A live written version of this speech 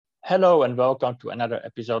Hello and welcome to another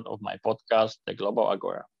episode of my podcast, The Global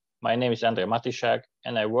Agora. My name is Andrej Matišák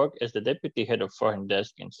and I work as the Deputy Head of Foreign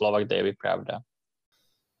Desk in Slovak Daily Pravda.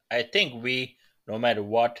 I think we, no matter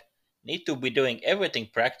what, need to be doing everything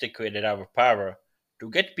practically in our power to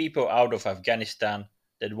get people out of Afghanistan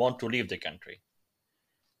that want to leave the country.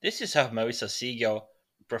 This is how Marisa Siegel,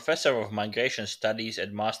 professor of migration studies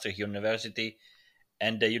at Maastricht University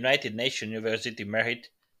and the United Nations University Merit,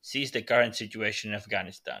 sees the current situation in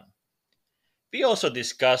Afghanistan. We also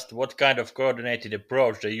discussed what kind of coordinated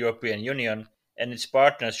approach the European Union and its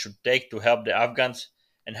partners should take to help the Afghans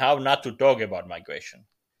and how not to talk about migration.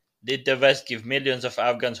 Did the West give millions of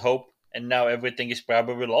Afghans hope and now everything is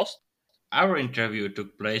probably lost? Our interview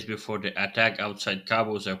took place before the attack outside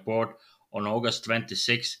Kabul's airport on August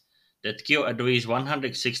 26 that killed at least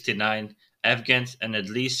 169 Afghans and at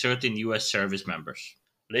least 13 US service members.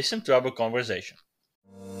 Listen to our conversation.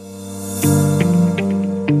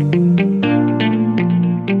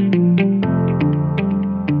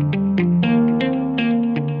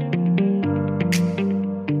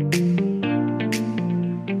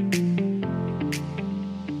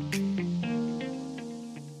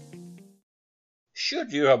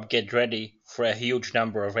 Should Europe get ready for a huge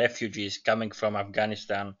number of refugees coming from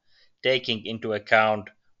Afghanistan, taking into account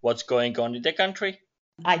what's going on in the country?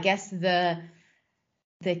 I guess the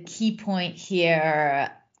key point here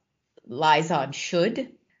lies on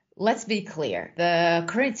should. Let's be clear. The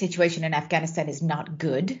current situation in Afghanistan is not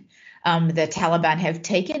good. The Taliban have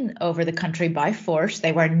taken over the country by force.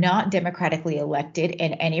 They were not democratically elected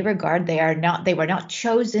in any regard. They were not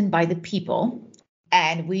chosen by the people.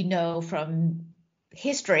 And we know from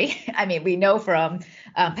history, we know from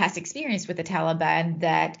past experience with the Taliban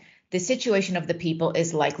that the situation of the people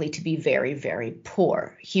is likely to be very, very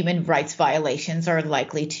poor. Human rights violations are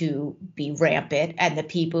likely to be rampant, and the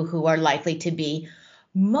people who are likely to be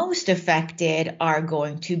most affected are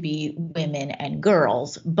going to be women and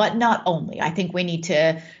girls, but not only. I think we need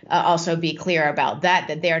to also be clear about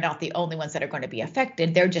that they're not the only ones that are going to be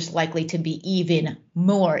affected. They're just likely to be even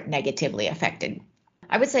more negatively affected.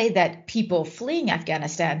 I would say that people fleeing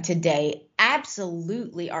Afghanistan today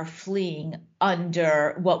absolutely are fleeing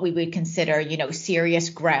under what we would consider, serious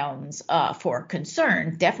grounds for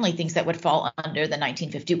concern, definitely things that would fall under the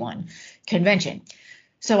 1951 convention.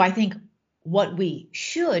 So I think what we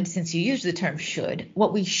should, since you use the term should,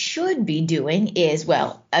 what we should be doing is,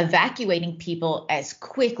 evacuating people as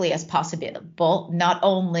quickly as possible, not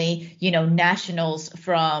only, nationals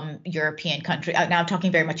from European countries. Now I'm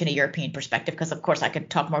talking very much in a European perspective, because of course I could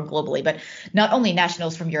talk more globally, but not only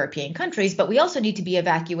nationals from European countries, but we also need to be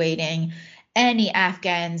evacuating any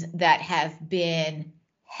Afghans that have been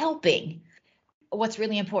helping. What's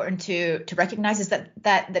really important to recognize is that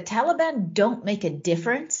the Taliban don't make a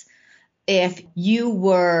difference if you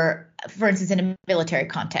were, for instance, in a military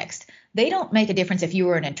context. They don't make a difference if you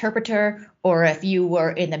were an interpreter or if you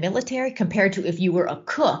were in the military compared to if you were a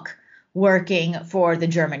cook working for the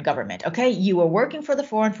German government. Okay, you were working for the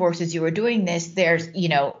foreign forces, you were doing this, there's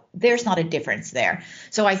not a difference there.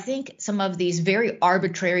 So I think some of these very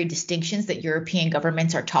arbitrary distinctions that European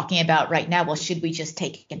governments are talking about right now, well, should we just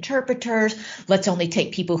take interpreters? Let's only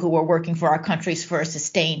take people who are working for our countries for a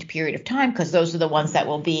sustained period of time, because those are the ones that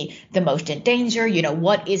will be the most in danger.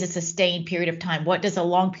 What is a sustained period of time? What does a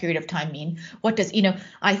long period of time mean?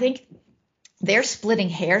 I think they're splitting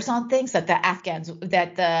hairs on things that the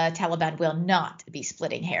Taliban will not be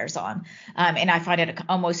splitting hairs on. And I find it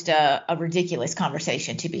almost a ridiculous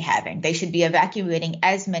conversation to be having. They should be evacuating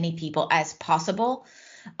as many people as possible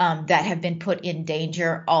that have been put in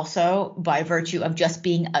danger also by virtue of just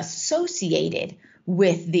being associated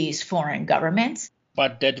with these foreign governments.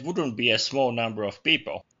 But that wouldn't be a small number of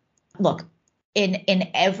people. Look,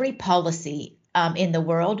 in every policy in the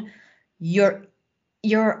world, you're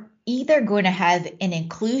either going to have an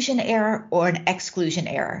inclusion error or an exclusion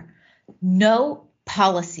error. No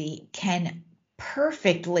policy can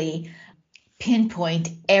perfectly pinpoint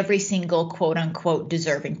every single quote unquote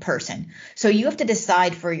deserving person. So you have to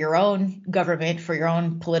decide for your own government, for your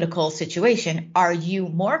own political situation, are you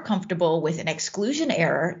more comfortable with an exclusion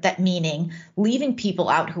error, that meaning leaving people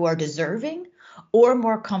out who are deserving, or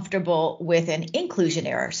more comfortable with an inclusion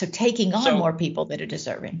error, so taking on more people that are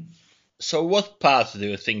deserving? So what path do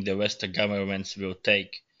you think the Western governments will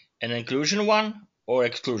take? An inclusion one or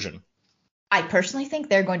exclusion? I personally think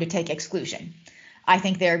they're going to take exclusion. I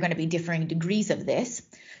think there are going to be differing degrees of this.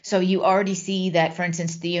 So you already see that, for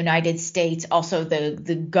instance, the United States, also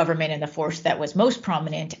the government and the force that was most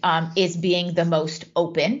prominent, is being the most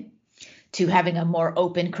open to having a more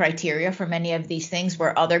open criteria for many of these things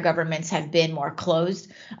where other governments have been more closed.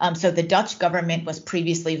 So the Dutch government was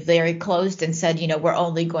previously very closed and said, we're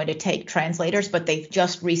only going to take translators, but they've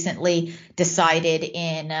just recently decided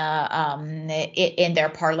in their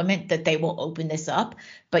parliament that they will open this up.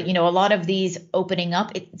 But, a lot of these opening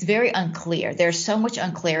up, it's very unclear. There's so much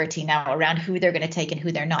unclarity now around who they're going to take and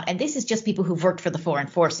who they're not. And this is just people who've worked for the foreign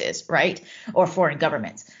forces, right? Or foreign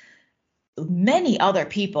governments. Many other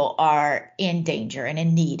people are in danger and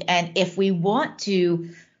in need. And if we want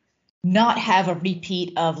to not have a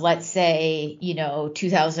repeat of, let's say,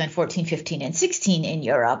 2014, 15, and 16 in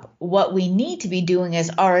Europe, what we need to be doing is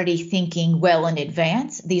already thinking well in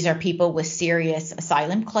advance. These are people with serious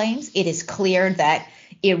asylum claims. It is clear that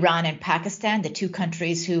Iran and Pakistan, the two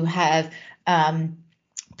countries who have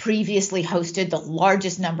previously hosted the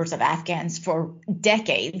largest numbers of Afghans for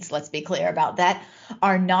decades, let's be clear about that,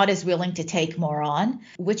 are not as willing to take more on,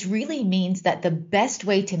 which really means that the best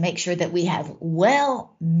way to make sure that we have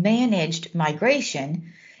well-managed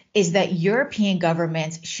migration is that European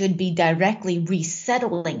governments should be directly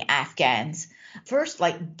resettling Afghans. First,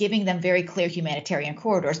 like giving them very clear humanitarian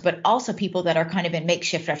corridors, but also people that are kind of in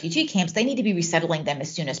makeshift refugee camps, they need to be resettling them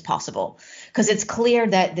as soon as possible, because it's clear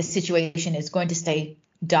that the situation is going to stay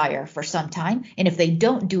dire for some time. And if they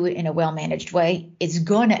don't do it in a well-managed way, it's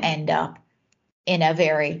going to end up in a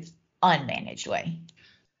very unmanaged way.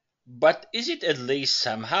 But is it at least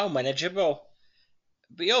somehow manageable?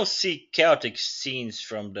 We all see chaotic scenes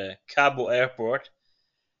from the Kabul airport,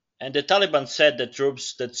 and the Taliban said that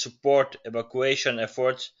troops that support evacuation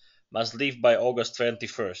efforts must leave by August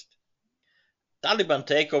 21st. Taliban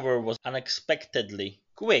takeover was unexpectedly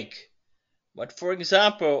quick, but for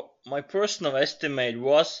example, my personal estimate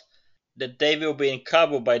was that they will be in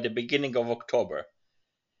Kabul by the beginning of October.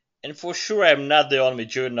 And for sure I'm not the only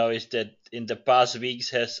journalist that in the past weeks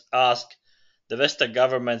has asked the Western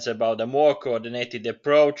governments about a more coordinated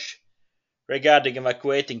approach regarding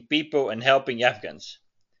evacuating people and helping Afghans.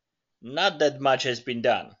 Not that much has been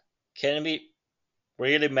done. Can we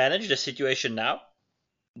really manage the situation now?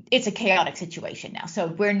 It's a chaotic situation now. So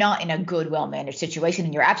we're not in a good, well-managed situation.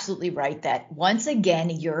 And you're absolutely right that once again,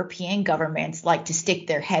 European governments like to stick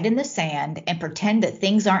their head in the sand and pretend that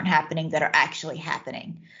things aren't happening that are actually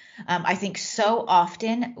happening. I think so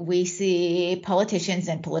often we see politicians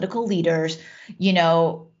and political leaders,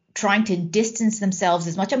 trying to distance themselves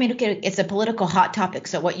as much. I mean, okay, it's a political hot topic.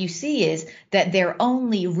 So what you see is that they're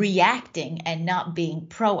only reacting and not being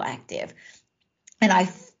proactive. And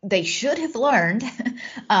they should have learned,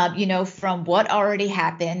 from what already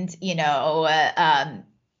happened,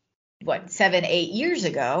 7, 8 years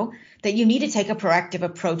ago, that you need to take a proactive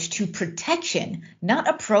approach to protection, not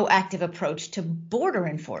a proactive approach to border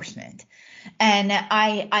enforcement. And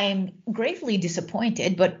I am gratefully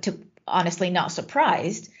disappointed, but honestly not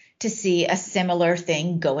surprised to see a similar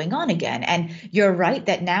thing going on again. And you're right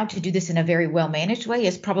that now to do this in a very well-managed way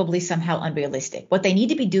is probably somehow unrealistic. What they need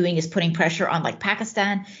to be doing is putting pressure on like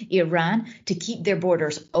Pakistan, Iran to keep their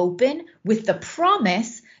borders open with the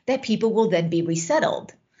promise that people will then be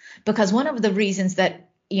resettled. Because one of the reasons that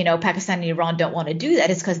Pakistan and Iran don't want to do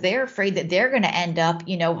that is because they're afraid that they're going to end up,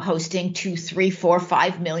 hosting 2, 3, 4,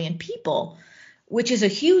 5 million people, which is a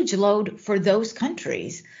huge load for those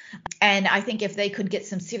countries. And I think if they could get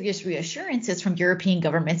some serious reassurances from European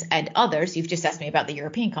governments and others, you've just asked me about the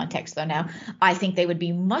European context though now, I think they would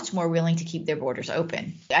be much more willing to keep their borders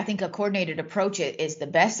open. I think a coordinated approach is the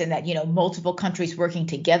best in that, multiple countries working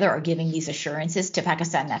together are giving these assurances to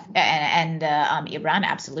Pakistan and Iran.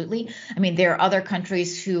 Absolutely. I mean, there are other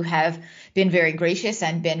countries who have been very gracious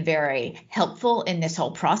and been very helpful in this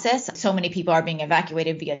whole process. So many people are being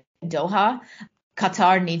evacuated via Doha.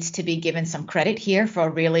 Qatar needs to be given some credit here for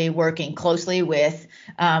really working closely with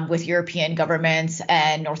European governments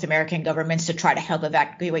and North American governments to try to help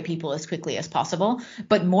evacuate people as quickly as possible.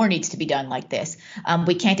 But more needs to be done like this.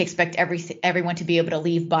 We can't expect everyone to be able to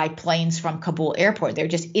leave by planes from Kabul airport. There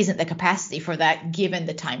just isn't the capacity for that given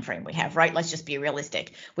the time frame we have, right? Let's just be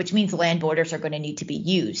realistic, which means land borders are going to need to be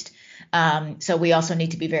used. So we also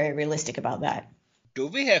need to be very realistic about that. Do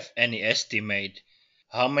we have any estimate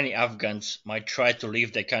how many Afghans might try to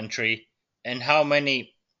leave the country and how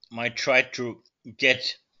many might try to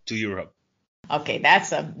get to Europe? Okay, that's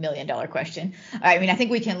 $1 million question. I mean, I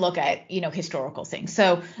think we can look at, historical things.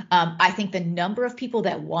 So I think the number of people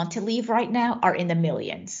that want to leave right now are in the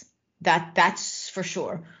millions. That's for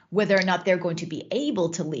sure. Whether or not they're going to be able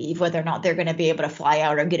to leave, whether or not they're going to be able to fly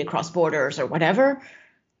out or get across borders or whatever,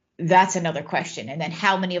 that's another question. And then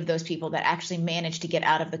how many of those people that actually manage to get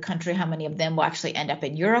out of the country, how many of them will actually end up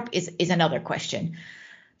in Europe is another question.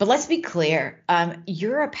 But let's be clear.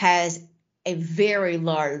 Europe has a very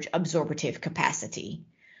large absorptive capacity.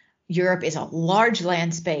 Europe is a large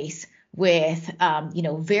land space with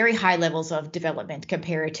very high levels of development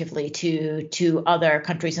comparatively to other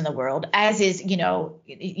countries in the world, as is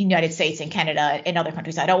United States and Canada and other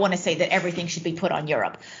countries. I don't want to say that everything should be put on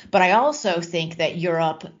Europe, but I also think that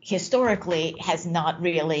Europe historically has not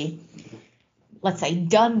really, let's say,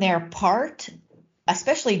 done their part,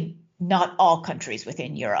 especially not all countries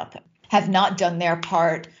within Europe have not done their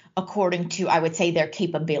part according to, I would say, their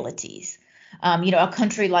capabilities. A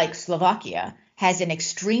country like Slovakia has an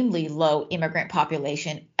extremely low immigrant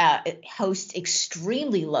population, it hosts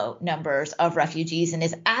extremely low numbers of refugees, and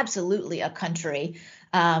is absolutely a country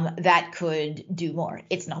that could do more.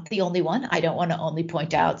 It's not the only one. I don't want to only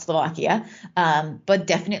point out Slovakia, but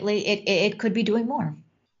definitely it could be doing more.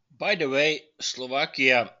 By the way,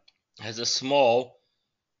 Slovakia has a small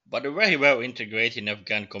but a very well integrated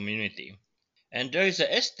Afghan community. And there is an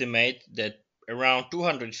estimate that around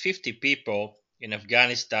 250 people in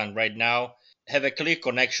Afghanistan right now have a clear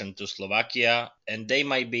connection to Slovakia, and they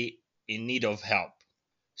might be in need of help.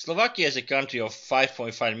 Slovakia is a country of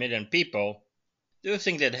 5.5 million people. Do you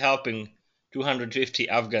think that helping 250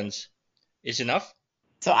 Afghans is enough?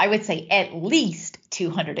 So I would say at least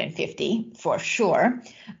 250 for sure.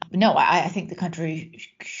 No, I think the country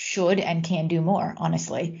should and can do more,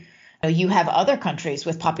 honestly. You have other countries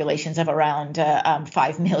with populations of around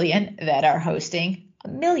 5 million that are hosting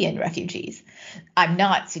 1 million refugees. I'm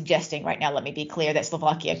not suggesting right now, let me be clear, that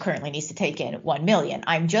Slovakia currently needs to take in 1 million.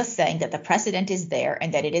 I'm just saying that the precedent is there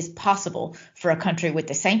and that it is possible for a country with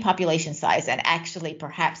the same population size and actually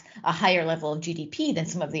perhaps a higher level of GDP than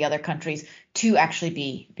some of the other countries to actually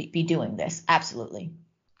be doing this. Absolutely.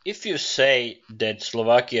 If you say that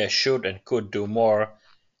Slovakia should and could do more,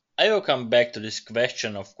 I will come back to this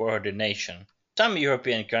question of coordination. Some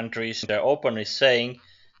European countries are openly saying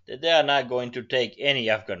that they are not going to take any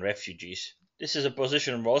Afghan refugees. This is a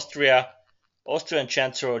position of Austria. Austrian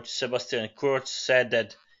Chancellor Sebastian Kurz said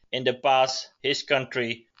that in the past his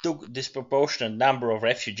country took disproportionate number of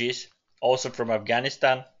refugees, also from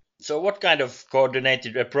Afghanistan. So what kind of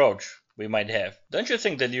coordinated approach we might have? Don't you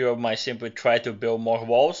think that Europe might simply try to build more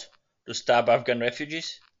walls to stop Afghan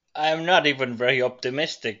refugees? I am not even very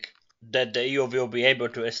optimistic that the EU will be able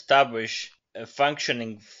to establish a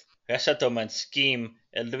functioning resettlement scheme,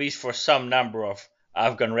 at least for some number of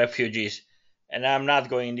Afghan refugees, and I'm not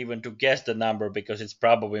going even to guess the number because it's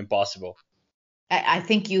probably impossible. I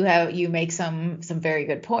think you make some very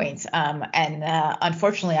good points, and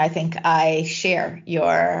unfortunately, I think I share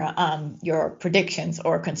your predictions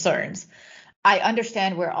or concerns. I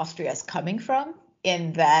understand where Austria is coming from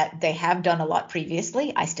in that they have done a lot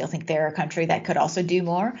previously. I still think they're a country that could also do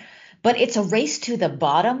more, but it's a race to the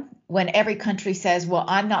bottom when every country says, well,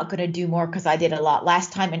 I'm not going to do more because I did a lot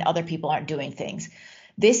last time and other people aren't doing things.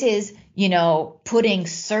 This is, putting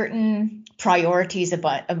certain priorities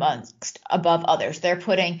above others. They're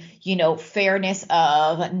putting, fairness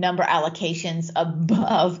of number allocations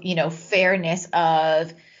above, fairness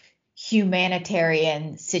of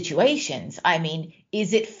humanitarian situations. I mean,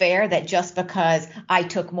 is it fair that just because I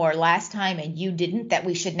took more last time and you didn't, that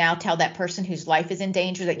we should now tell that person whose life is in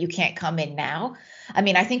danger that you can't come in now? I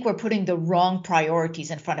mean, I think we're putting the wrong priorities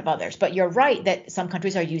in front of others. But you're right that some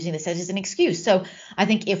countries are using this as an excuse. So I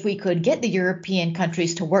think if we could get the European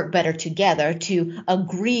countries to work better together to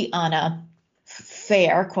agree on a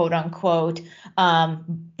fair, quote unquote,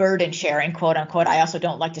 burden sharing, quote unquote. I also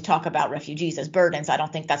don't like to talk about refugees as burdens. I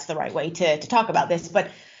don't think that's the right way to talk about this. But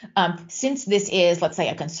since this is, let's say,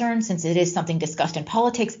 a concern, since it is something discussed in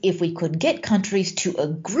politics, if we could get countries to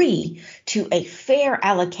agree to a fair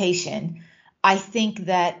allocation, I think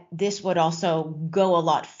that this would also go a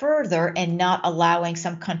lot further and not allowing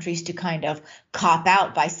some countries to kind of cop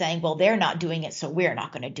out by saying, well, they're not doing it, so we're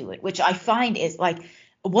not going to do it, which I find is like,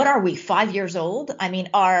 what are we, 5 years old? I mean,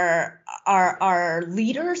 are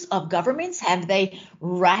leaders of governments, have they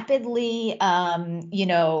rapidly,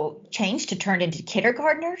 changed to turn into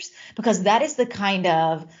kindergartners? Because that is the kind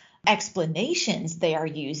of explanations they are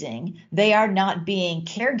using. They are not being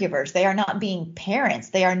caregivers. They are not being parents.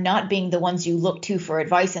 They are not being the ones you look to for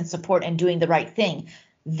advice and support and doing the right thing.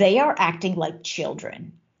 They are acting like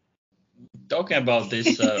children. Talking about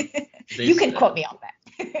this, you can quote me on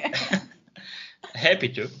that. Happy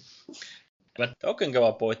to. But talking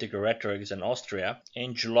about political rhetoric in Austria,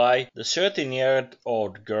 in July, the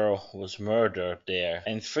 13-year-old girl was murdered there,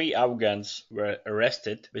 and 3 Afghans were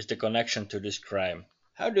arrested with the connection to this crime.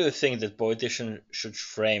 How do you think that politicians should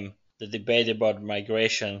frame the debate about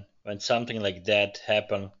migration when something like that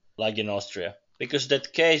happened, like in Austria? Because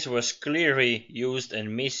that case was clearly used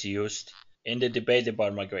and misused in the debate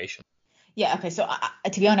about migration. Yeah, okay. So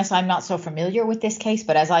to be honest, I'm not so familiar with this case,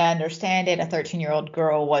 but as I understand it, a 13-year-old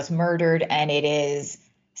girl was murdered, and it is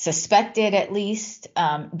suspected, at least,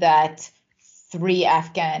 that three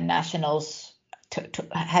Afghan nationals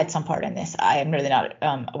had some part in this. I am really not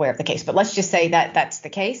aware of the case, but let's just say that that's the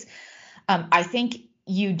case. I think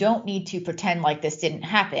you don't need to pretend like this didn't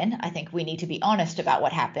happen. I think we need to be honest about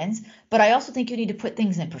what happens, but I also think you need to put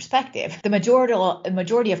things in perspective. The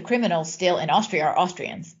majority of criminals still in Austria are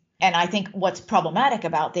Austrians. And I think what's problematic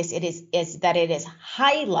about this is that it is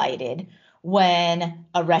highlighted when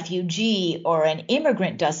a refugee or an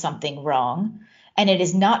immigrant does something wrong, and it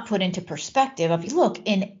is not put into perspective of, look,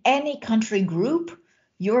 in any country group,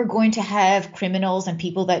 you're going to have criminals and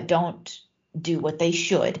people that don't do what they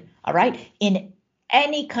should. All right. In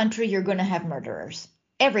any country, you're going to have murderers.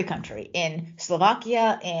 Every country, in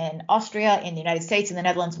Slovakia, in Austria, in the United States, in the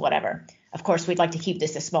Netherlands, whatever. Of course, we'd like to keep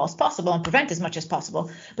this as small as possible and prevent as much as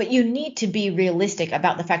possible. But you need to be realistic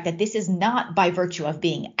about the fact that this is not by virtue of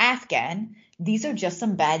being Afghan. These are just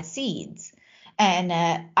some bad seeds. And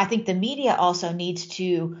I think the media also needs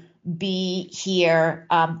to be here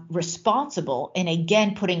responsible, and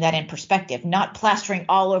again putting that in perspective, not plastering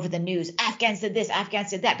all over the news, Afghans did this,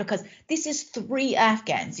 Afghans did that, because this is three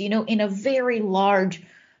Afghans, in a very large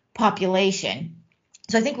population.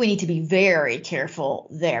 So I think we need to be very careful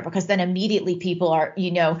there, because then immediately people are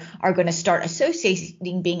going to start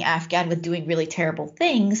associating being Afghan with doing really terrible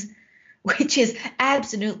things, which is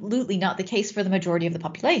absolutely not the case for the majority of the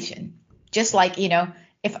population. Just like,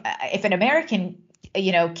 if an American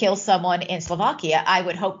kills someone in Slovakia, I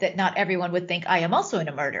would hope that not everyone would think I am also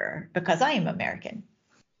a murderer because I am American.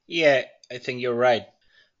 Yeah, I think you're right.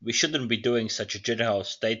 We shouldn't be doing such general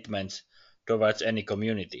statements towards any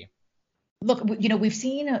community. Look, we've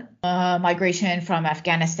seen migration from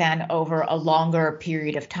Afghanistan over a longer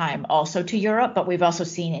period of time also to Europe, but we've also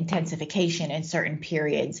seen intensification in certain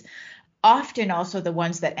periods. Often also the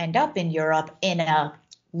ones that end up in Europe in a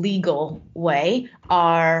legal way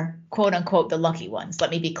are quote unquote the lucky ones.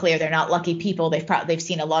 Let me be clear, they're not lucky people. They've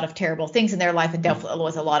seen a lot of terrible things in their life, and dealt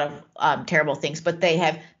with a lot of terrible things, but they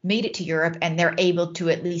have made it to Europe and they're able to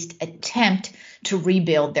at least attempt to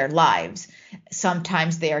rebuild their lives.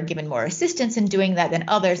 Sometimes they are given more assistance in doing that than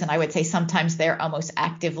others, and I would say sometimes they're almost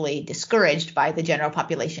actively discouraged by the general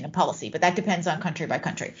population and policy, but that depends on country by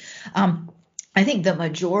country. I think the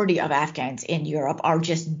majority of Afghans in Europe are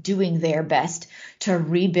just doing their best to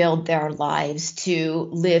rebuild their lives, to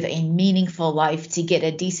live a meaningful life, to get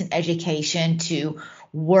a decent education, to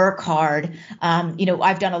work hard.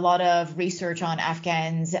 I've done a lot of research on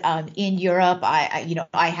Afghans in Europe.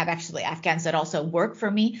 I have actually Afghans that also work for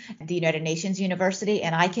me at the United Nations University,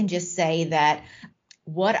 and I can just say that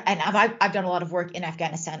I've done a lot of work in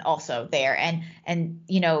Afghanistan also there, and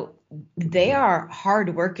they are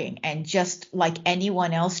hardworking and just like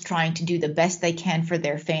anyone else trying to do the best they can for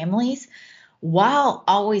their families, while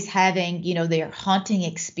always having their haunting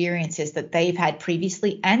experiences that they've had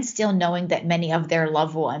previously, and still knowing that many of their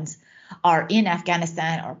loved ones are in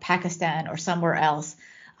Afghanistan or Pakistan or somewhere else,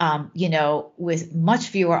 with much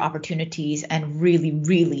fewer opportunities and really,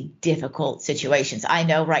 really difficult situations. I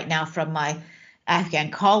know right now from my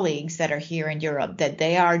Afghan colleagues that are here in Europe that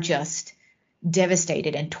they are just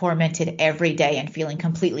devastated and tormented every day and feeling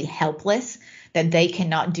completely helpless, that they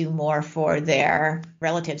cannot do more for their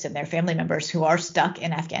relatives and their family members who are stuck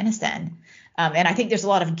in Afghanistan. And I think there's a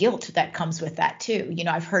lot of guilt that comes with that too.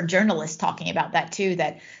 I've heard journalists talking about that too,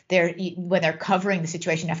 that when they're covering the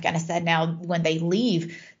situation in Afghanistan now, when they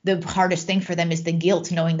leave, the hardest thing for them is the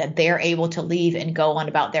guilt, knowing that they're able to leave and go on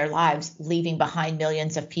about their lives, leaving behind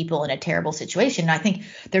millions of people in a terrible situation. And I think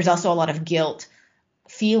there's also a lot of guilt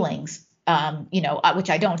feelings, which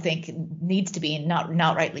I don't think needs to be,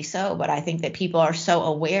 not rightly so, but I think that people are so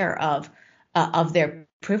aware of their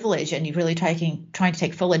privilege and really trying to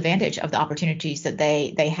take full advantage of the opportunities that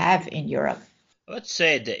they have in Europe. Let's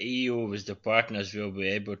say the EU with the partners will be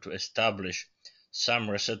able to establish some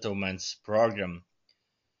resettlements program.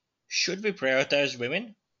 Should we prioritize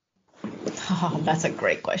women? Oh, that's a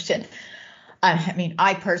great question. I mean,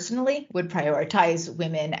 I personally would prioritize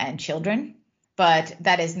women and children, but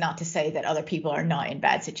that is not to say that other people are not in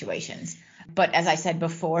bad situations. But as I said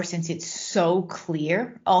before, since it's so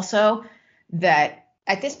clear also that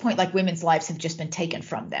at this point, like, women's lives have just been taken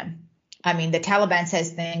from them. I mean, the Taliban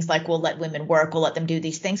says things like, we'll let women work, we'll let them do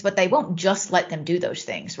these things, but they won't just let them do those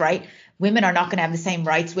things, right? Women are not going to have the same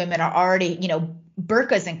rights. Women are already,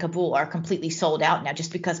 burqas in Kabul are completely sold out now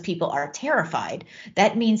just because people are terrified.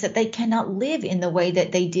 That means that they cannot live in the way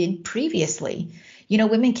that they did previously.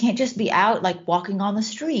 Women can't just be out like walking on the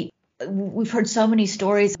street. We've heard so many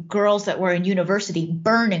stories of girls that were in university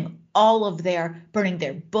burning burning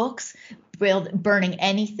their books, burning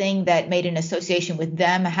anything that made an association with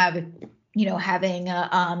them, having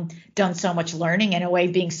done so much learning, in a way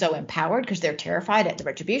being so empowered because they're terrified at the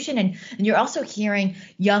retribution. And you're also hearing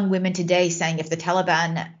young women today saying, if the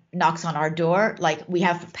Taliban knocks on our door, like, we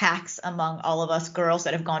have pacts among all of us girls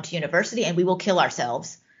that have gone to university, and we will kill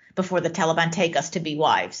ourselves before the Taliban take us to be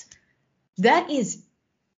wives. That is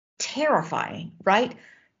terrifying, right?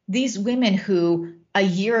 These women who a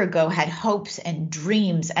year ago had hopes and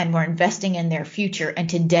dreams and were investing in their future, and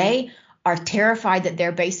today are terrified that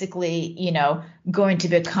they're basically, going to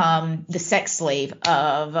become the sex slave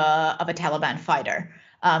of a Taliban fighter.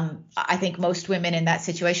 I think most women in that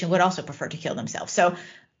situation would also prefer to kill themselves. So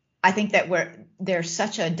I think that there's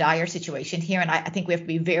such a dire situation here, and I think we have to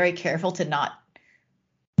be very careful to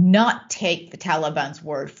not take the Taliban's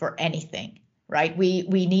word for anything, right? We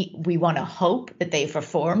want to hope that they've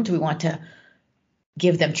reformed. We want to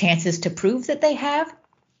give them chances to prove that they have.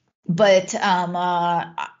 But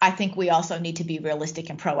I think we also need to be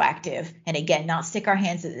realistic and proactive, and again, not stick our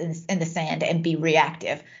hands in the sand and be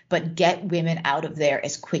reactive, but get women out of there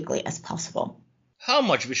as quickly as possible. How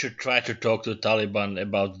much we should try to talk to the Taliban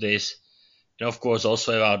about this, and of course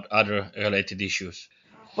also about other related issues?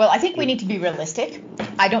 Well, I think we need to be realistic.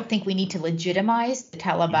 I don't think we need to legitimize the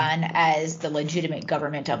Taliban as the legitimate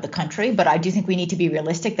government of the country, but I do think we need to be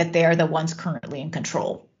realistic that they are the ones currently in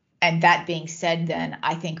control. And that being said, then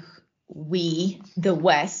I think we, the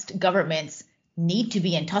West, governments, need to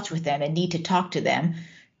be in touch with them and need to talk to them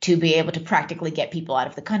to be able to practically get people out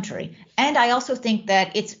of the country. And I also think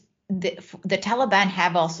that the Taliban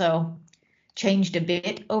have also changed a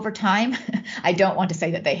bit over time. I don't want to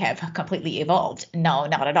say that they have completely evolved. No,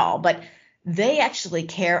 not at all. But they actually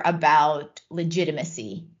care about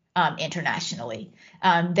legitimacy internationally.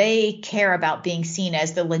 They care about being seen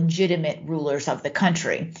as the legitimate rulers of the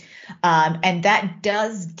country. And that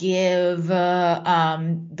does give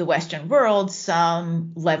the Western world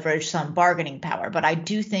some leverage, some bargaining power. But I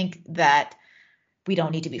do think that we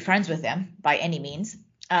don't need to be friends with them by any means.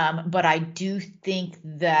 But I do think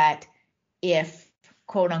that if,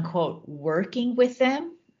 quote unquote, working with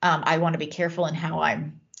them, I want to be careful in how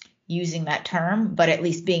I'm using that term, but at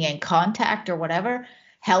least being in contact or whatever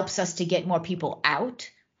helps us to get more people out,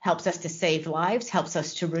 helps us to save lives, helps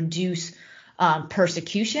us to reduce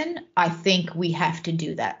persecution. I think we have to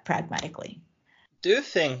do that pragmatically. Do you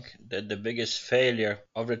think that the biggest failure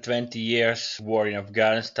of the 20 years war in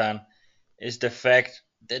Afghanistan is the fact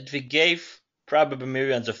that we gave probably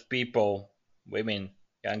millions of people, women,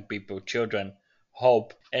 young people, children,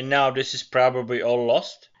 hope, and now this is probably all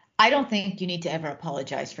lost? I don't think you need to ever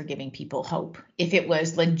apologize for giving people hope if it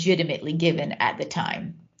was legitimately given at the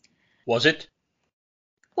time. Was it?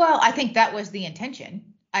 Well, I think that was the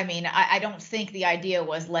intention. I mean, I don't think the idea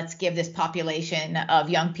was, let's give this population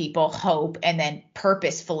of young people hope and then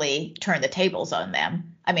purposefully turn the tables on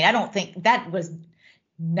them. I mean, I don't think that was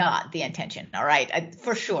not the intention. All right.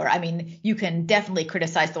 For sure. I mean, you can definitely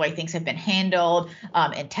criticize the way things have been handled,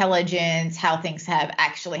 intelligence, how things have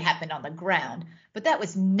actually happened on the ground. But that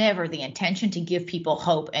was never the intention, to give people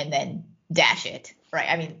hope and then dash it. Right.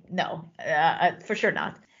 I mean, no, for sure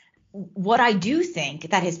not. What I do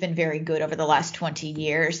think that has been very good over the last 20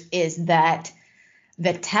 years is that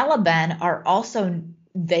the Taliban are also,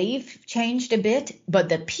 they've changed a bit, but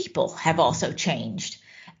the people have also changed.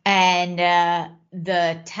 And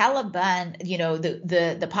the Taliban,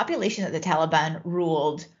 the population that the Taliban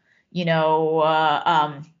ruled,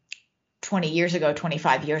 20 years ago,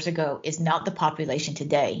 25 years ago, is not the population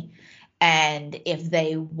today. And if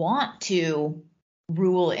they want to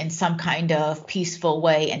rule in some kind of peaceful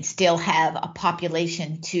way and still have a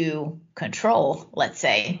population to control, let's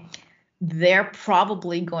say, they're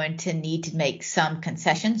probably going to need to make some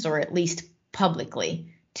concessions, or at least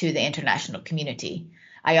publicly, to the international community.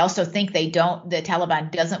 I also think the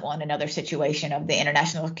Taliban doesn't want another situation of the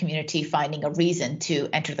international community finding a reason to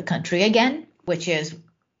enter the country again, which is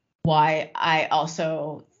why I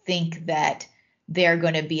also think that they're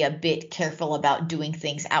going to be a bit careful about doing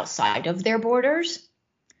things outside of their borders.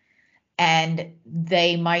 And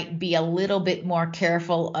they might be a little bit more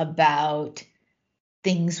careful about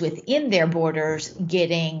things within their borders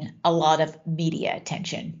getting a lot of media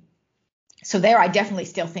attention. So there, I definitely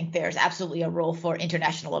still think there's absolutely a role for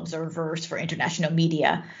international observers, for international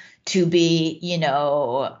media to be,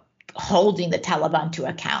 holding the Taliban to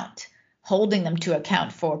account, holding them to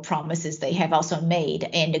account for promises they have also made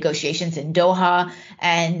in negotiations in Doha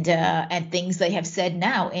and things they have said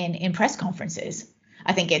now in press conferences.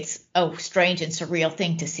 I think it's a strange and surreal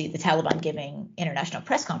thing to see the Taliban giving international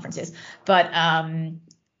press conferences, but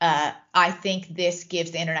I think this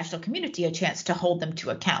gives the international community a chance to hold them to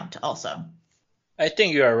account also. I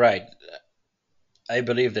think you are right. I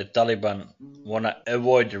believe that Taliban want to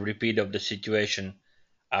avoid a repeat of the situation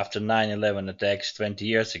after 9/11 attacks 20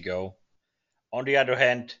 years ago. On the other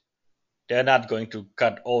hand, they are not going to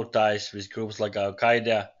cut all ties with groups like Al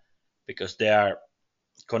Qaeda because they are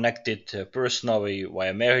connected personally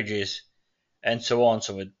via marriages and so on.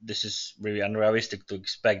 So this is really unrealistic to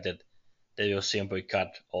expect that they will simply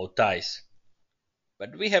cut all ties.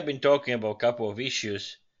 But we have been talking about a couple of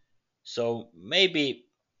issues, so maybe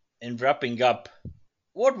in wrapping up,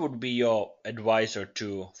 what would be your advice or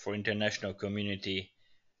two for international community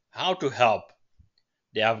how to help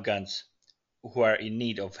the Afghans who are in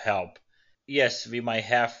need of help? Yes, we might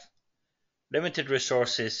have limited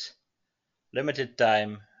resources, limited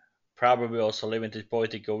time, probably also limited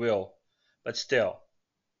political will, but still,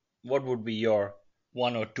 what would be your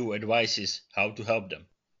one or two advices how to help them?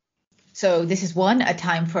 So this is a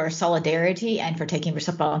time for solidarity and for taking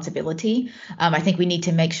responsibility. I think we need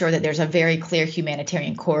to make sure that there's a very clear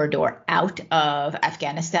humanitarian corridor out of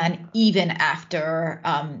Afghanistan, even after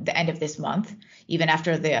the end of this month, even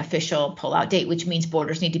after the official pullout date, which means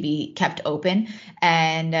borders need to be kept open.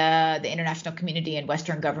 And the international community and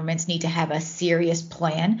Western governments need to have a serious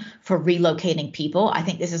plan for relocating people. I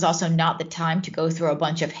think this is also not the time to go through a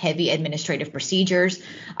bunch of heavy administrative procedures.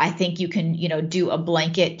 I think you can, do a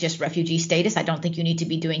blanket just refugee status. I don't think you need to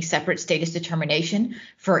be doing separate status determination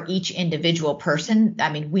for each individual person.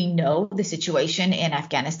 I mean, we know the situation in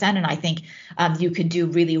Afghanistan, and I think you could do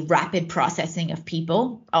really rapid processing of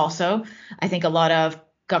people. Also, I think a lot of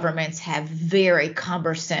governments have very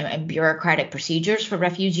cumbersome and bureaucratic procedures for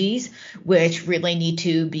refugees, which really need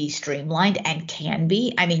to be streamlined and can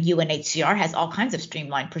be. I mean, UNHCR has all kinds of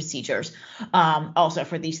streamlined procedures also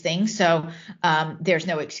for these things. So there's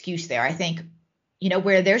no excuse there. I think,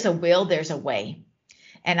 where there's a will, there's a way.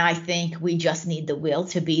 And I think we just need the will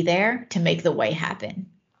to be there to make the way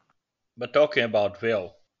happen. But talking about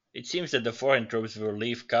will, it seems that the foreign troops will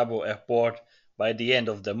leave Kabul airport by the end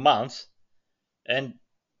of the month. And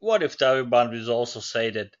what if Taliban will also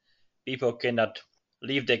say that people cannot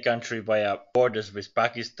leave their country via borders with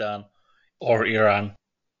Pakistan or Iran?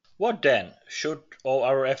 What then? Should all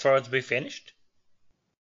our efforts be finished?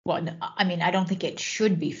 Well, I mean, I don't think it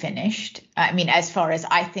should be finished. I mean, as far as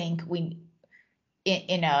I think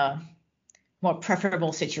in a more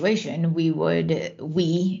preferable situation,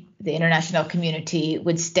 the international community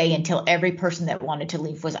would stay until every person that wanted to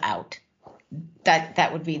leave was out.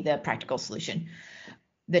 That would be the practical solution.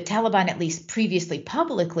 The Taliban, at least previously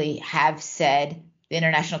publicly, have said the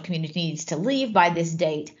international community needs to leave by this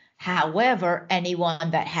date. However,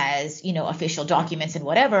 anyone that has, official documents and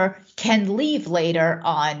whatever can leave later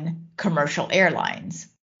on commercial airlines.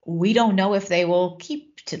 We don't know if they will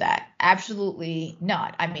keep to that. Absolutely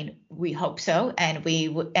not. I mean, we hope so, and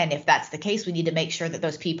if that's the case, we need to make sure that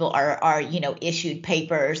those people are issued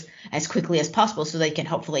papers as quickly as possible so they can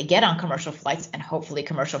hopefully get on commercial flights, and hopefully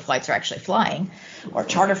commercial flights are actually flying, or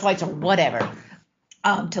charter flights or whatever.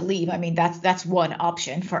 To leave. I mean, that's one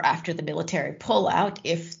option for after the military pullout.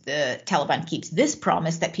 If the Taliban keeps this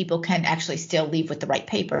promise that people can actually still leave with the right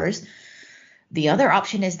papers. The other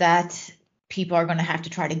option is that people are going to have to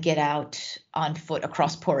try to get out on foot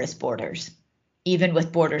across porous borders. Even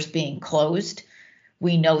with borders being closed,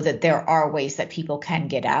 we know that there are ways that people can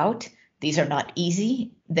get out. These are not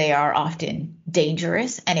easy. They are often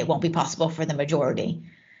dangerous, and it won't be possible for the majority.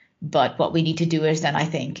 But what we need to do is then, I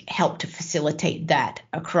think, help to facilitate that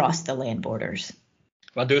across the land borders.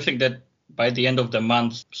 But do you think that by the end of the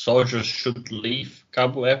month, soldiers should leave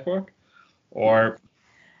Kabul airport? Or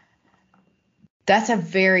that's a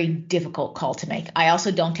very difficult call to make. I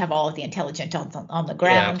also don't have all of the intelligence on the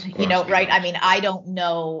ground, right? I mean, I don't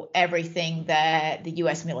know everything that the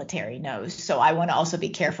U.S. military knows. So I want to also be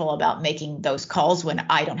careful about making those calls when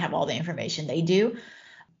I don't have all the information they do.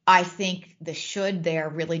 I think the should there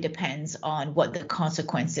really depends on what the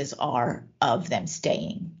consequences are of them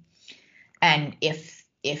staying. And if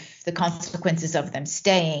the consequences of them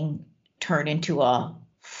staying turn into a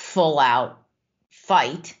full out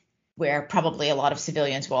fight where probably a lot of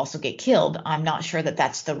civilians will also get killed, I'm not sure that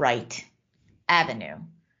that's the right avenue.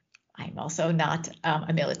 I'm also not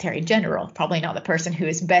a military general, probably not the person who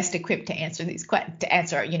is best equipped to answer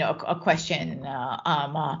a question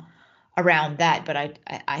around that. But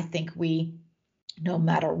I think we, no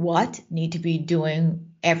matter what, need to be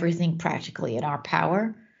doing everything practically in our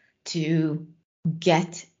power to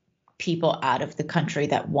get people out of the country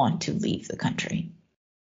that want to leave the country.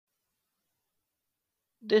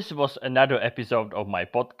 This was another episode of my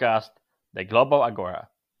podcast, The Global Agora.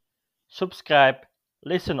 Subscribe,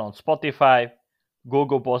 Listen on Spotify,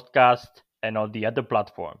 Google Podcast, and on the other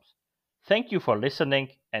platforms. Thank you for listening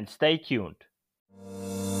and stay tuned.